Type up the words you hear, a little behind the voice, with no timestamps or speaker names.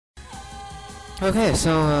Okay,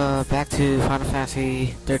 so back to Final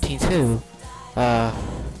Fantasy XIII-2.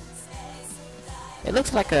 It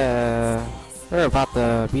looks like we're about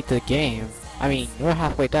to beat the game. I mean, we're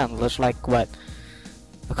halfway done. Looks like what,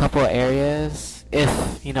 a couple of areas,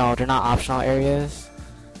 if you know they're not optional areas.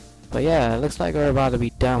 But yeah, it looks like we're about to be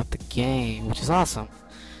done with the game, which is awesome.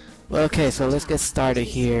 Well, okay, so let's get started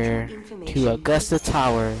here to Augusta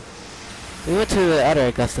Tower. We went to the other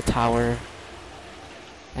Augusta Tower,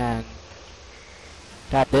 and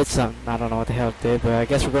that did something. I don't know what the hell it did, but I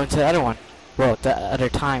guess we're going to the other one. Well, the other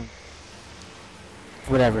time.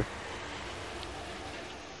 Whatever.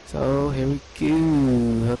 So, here we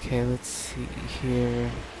go. Okay, let's see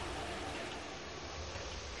here.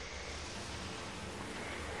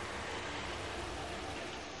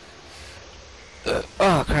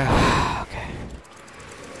 Oh, crap. Okay.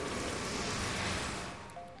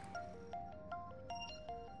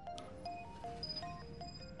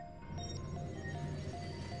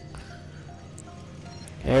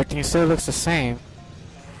 Everything still looks the same.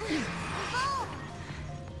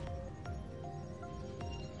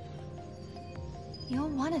 You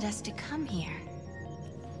wanted us to come here.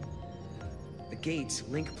 The gates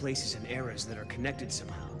link places and eras that are connected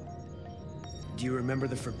somehow. Do you remember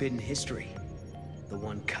the forbidden history? The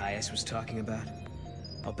one Caius was talking about?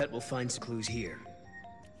 I'll bet we'll find some clues here.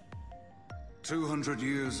 200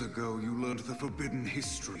 years ago, you learned the forbidden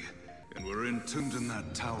history, and were entombed in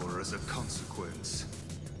that tower as a consequence.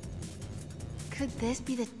 Could this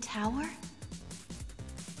be the tower?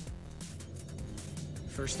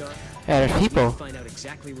 First off, yeah, there's people. we need to find out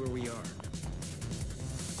exactly where we are.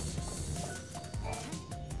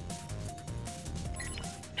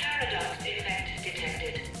 Paradox effect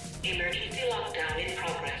detected. Emergency lockdown in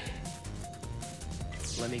progress.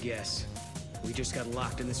 Let me guess. We just got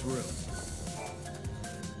locked in this room.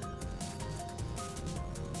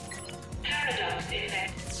 Paradox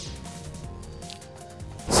effect.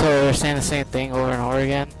 So they're saying the same thing over and over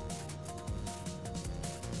again?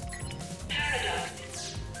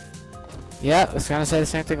 Paradox. Yeah, it's gonna say the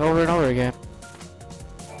same thing over and over again.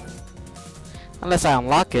 Unless I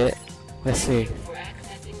unlock it. Let's see. For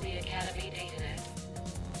accessing the Academy datanet.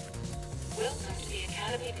 Welcome to the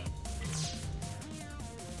Academy.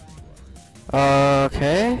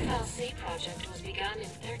 Okay. The FINAL project was begun in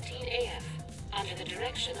 13 AF under the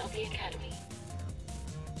direction of the Academy.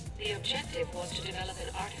 The objective was to develop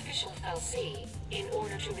an artificial FINAL in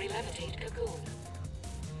order to re-levitate Cocoon.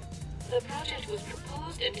 The project was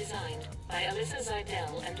proposed and designed by Alyssa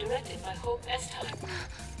Zidell and directed by Hope Estime.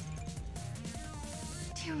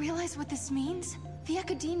 Do you realize what this means? The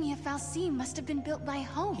Academia FINAL must have been built by He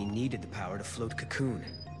Hope. needed the power to float Cocoon.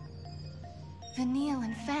 Vanille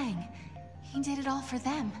and Fang. He did it all for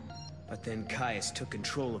them. But then Caius took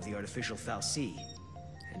control of the artificial FINAL,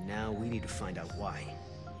 and now we need to find out why.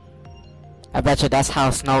 I bet you that's how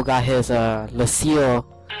Snow got his Lucille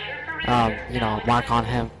you know, mark on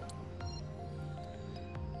him.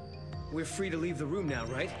 We're free to leave the room now,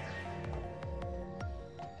 right?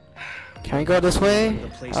 Can we go this way?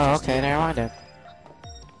 Oh, okay, never mind then.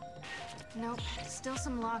 Nope, still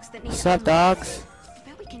some locks that need What's up, unlocking. dogs? I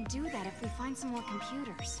bet we can do that if we find some more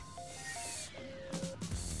computers.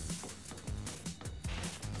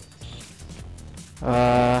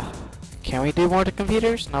 Can we do more to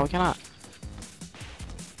computers? No, we cannot.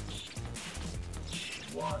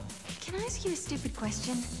 Can I ask you a stupid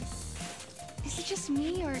question? Is it just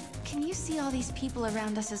me, or can you see all these people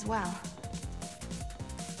around us as well?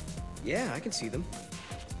 Yeah, I can see them.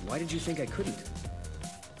 Why did you think I couldn't?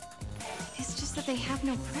 It's just that they have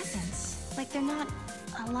no presence. Like they're not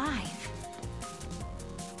alive.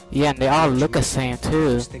 Yeah, and they all look the same I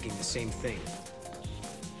too. was thinking the same thing.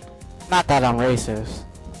 Not that I'm racist.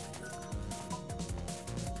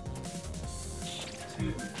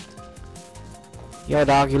 Yo,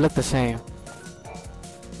 dog, you look the same.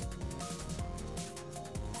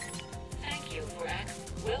 Thank you for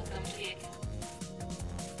welcome to the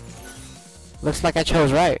Looks like I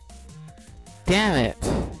chose right. Damn it.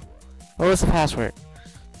 What was the password?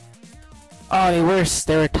 Oh, they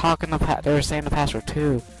were talking they were saying the password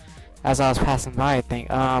too, as I was passing by. I think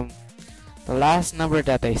the last number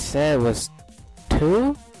that they said was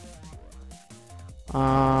 2.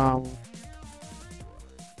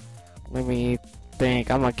 Let me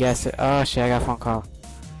think. I'm gonna guess it. Oh shit! I got a phone call.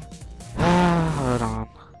 Hold on.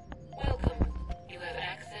 Welcome. You have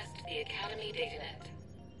accessed the Academy datanet.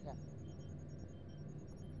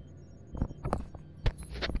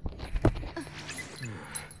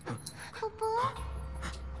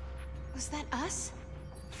 Was that us?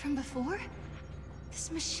 From before?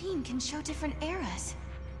 This machine can show different eras.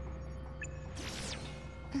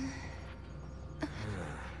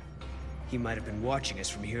 He might have been watching us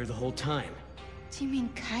from here the whole time. Do you mean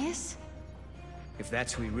Caius? If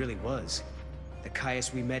that's who he really was, the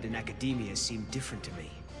Caius we met in academia seemed different to me.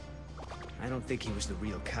 I don't think he was the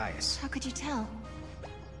real Caius. How could you tell?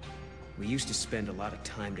 We used to spend a lot of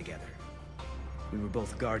time together. We were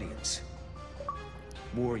both guardians.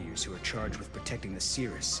 Warriors who were charged with protecting the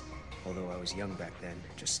Serah, although I was young back then,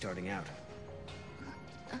 just starting out.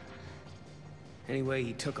 Anyway,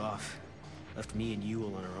 he took off, left me and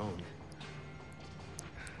Yule on our own.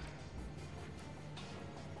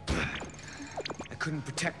 I couldn't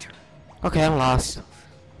protect her. Okay, I'm lost.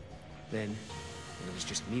 Then, when it was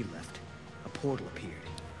just me left, a portal appeared.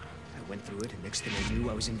 I went through it, and next thing I knew,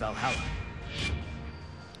 I was in Valhalla.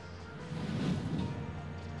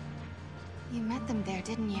 You met them there,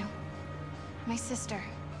 didn't you? My sister,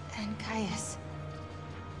 and Caius.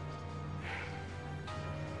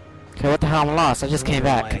 Okay, what the hell? I'm lost. I just came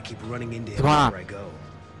Why I back. keep running into What's him going on? wherever I go.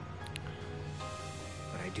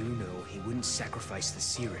 But I do know he wouldn't sacrifice the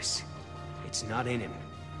Serah. It's not in him.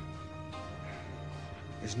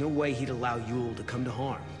 There's no way he'd allow Yule to come to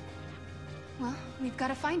harm. Well, we've got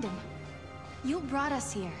to find him. Yule brought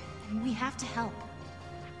us here, and we have to help.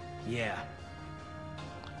 Yeah.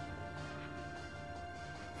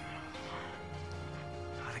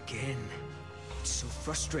 Not again. It's so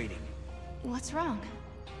frustrating. What's wrong?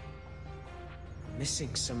 I'm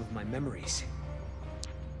missing some of my memories.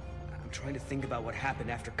 I'm trying to think about what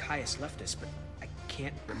happened after Caius left us, but I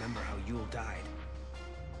can't remember how Yule died.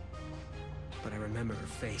 But I remember her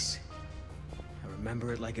face. I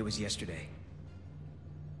remember it like it was yesterday.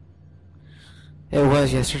 It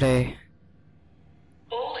was yesterday.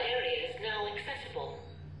 All areas now accessible.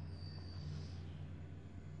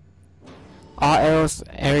 All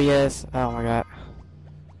areas. Oh my god.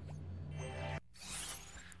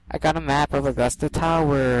 I got a map of Augusta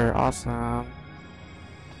Tower. Awesome.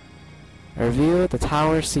 Review the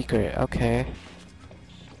tower secret. Okay.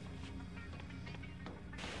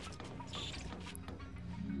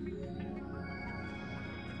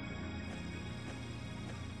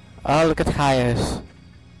 Oh, look at Caius.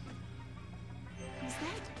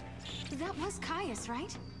 That was Caius,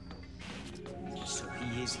 right? So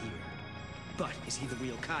he is here. But is he the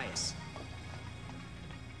real Caius?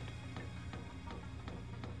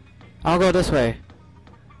 I'll go this way.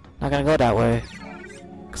 Not gonna go that way.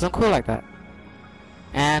 Cause I'm cool like that.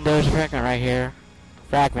 And there's a fragment right here.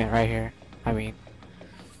 I mean.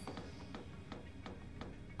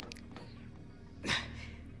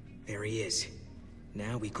 There he is.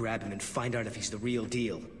 Now we grab him and find out if he's the real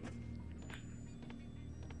deal.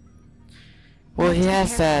 Well, he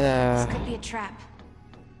has that, This could be a trap.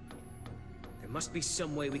 There must be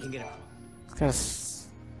some way we can get him. I was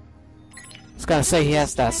gonna say he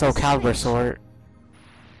has that Soul Calibur sword.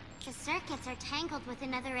 The circuits are tangled with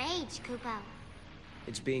another age, Kupo.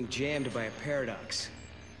 It's being jammed by a paradox.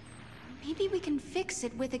 Maybe we can fix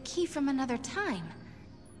it with a key from another time.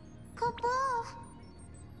 Kupo!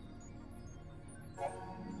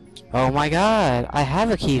 Oh my god, I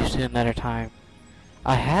have a key to another time.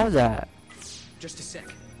 I have that. Just a sec.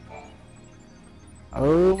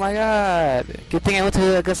 Oh my god. Good thing I went to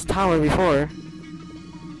the Augusta Tower before.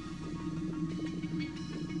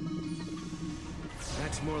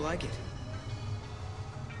 That's more like it.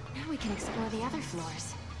 Now we can explore the other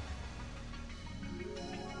floors.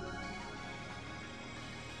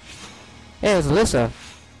 Hey, it's Alyssa.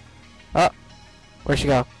 Oh, where'd she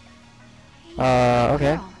go?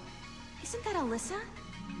 Okay. Girl, isn't that Alyssa?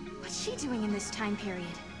 What's she doing in this time period?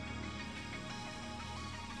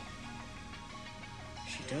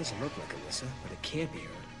 She does look like Alyssa, but it can't be her.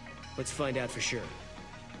 Let's find out for sure.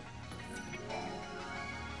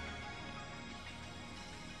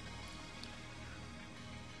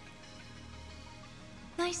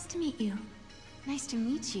 Nice to meet you. Nice to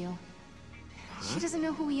meet you. She doesn't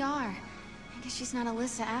know who we are. I guess she's not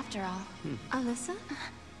Alyssa after all. Alyssa?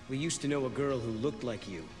 We used to know a girl who looked like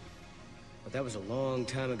you. But that was a long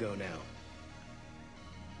time ago now.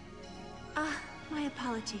 My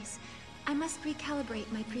apologies. I must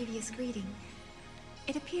recalibrate my previous greeting.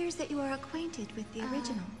 It appears that you are acquainted with the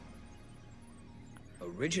original.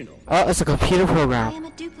 Original? Oh, it's a computer I program. am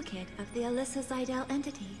a duplicate of the Alyssa Zidel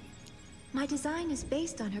entity. My design is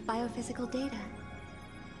based on her biophysical data.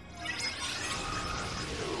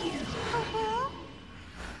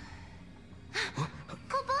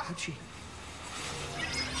 How'd she?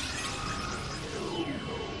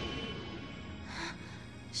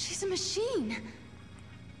 She's a machine.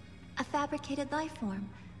 A fabricated life form.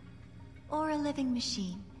 Or a living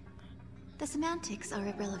machine. The semantics are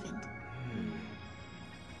irrelevant.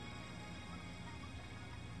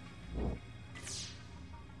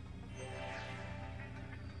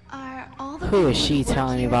 Who is she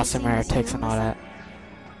telling me about semantics and all that?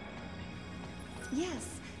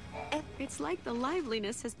 Yes. It's like the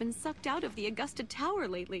liveliness has been sucked out of the Augusta Tower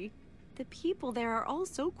lately. The people there are all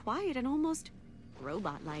so quiet and almost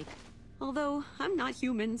robot-like. Although, I'm not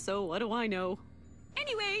human, so what do I know?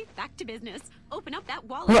 Anyway, back to business. Open up that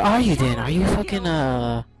wallet. Where are you then? Are you fucking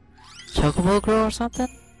Chocobo girl or something?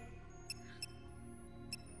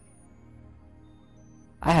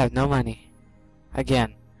 I have no money.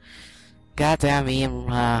 Again. Goddamn me and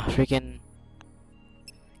freaking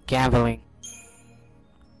gambling.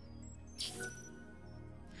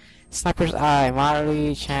 Sniper's eye,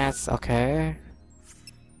 moderately chance, okay.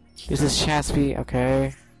 Uses chance speed,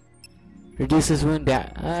 okay. Reduces wound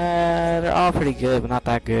down. They're all pretty good, but not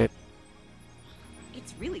that good.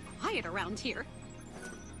 It's really quiet around here.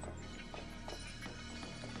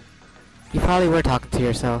 You probably were talking to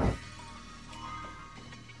yourself.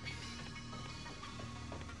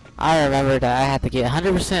 I remember that I had to get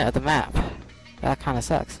 100% of the map. That kind of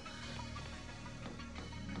sucks.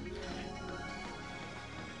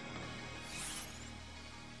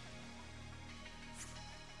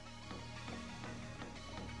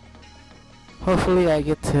 Hopefully I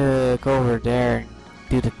get to go over there and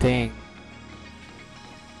do the thing.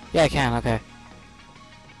 Yeah, I can, okay.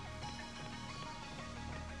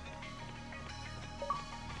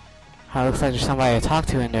 Oh, looks like there's somebody to talk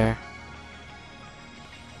to in there.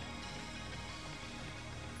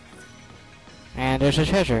 And there's a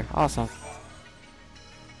treasure. Awesome.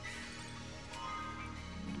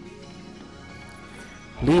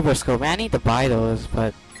 Libra scope. Man, I need to buy those,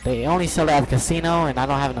 but they only sell it at the casino and I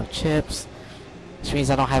don't have enough chips. Which means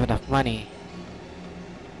I don't have enough money.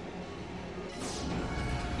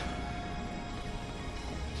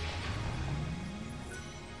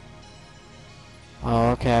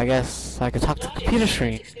 Oh, okay, I guess I could talk to the computer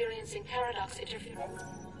screen.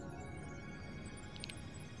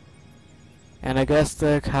 And I guess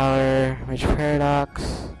the color, which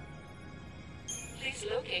paradox. Please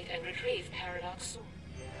locate and retrieve paradox.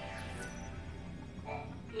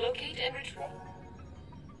 Locate and retrieve.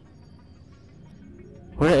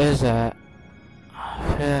 Where is that?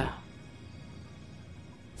 Yeah.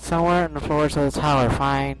 Somewhere in the floors of the tower,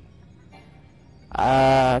 fine.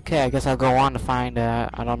 Okay, I guess I'll go on to find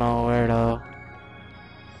that. I don't know where though.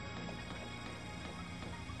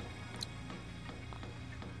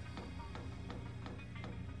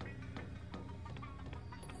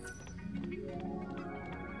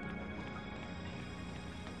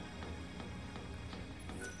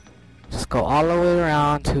 Just go all the way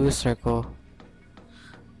around to a circle.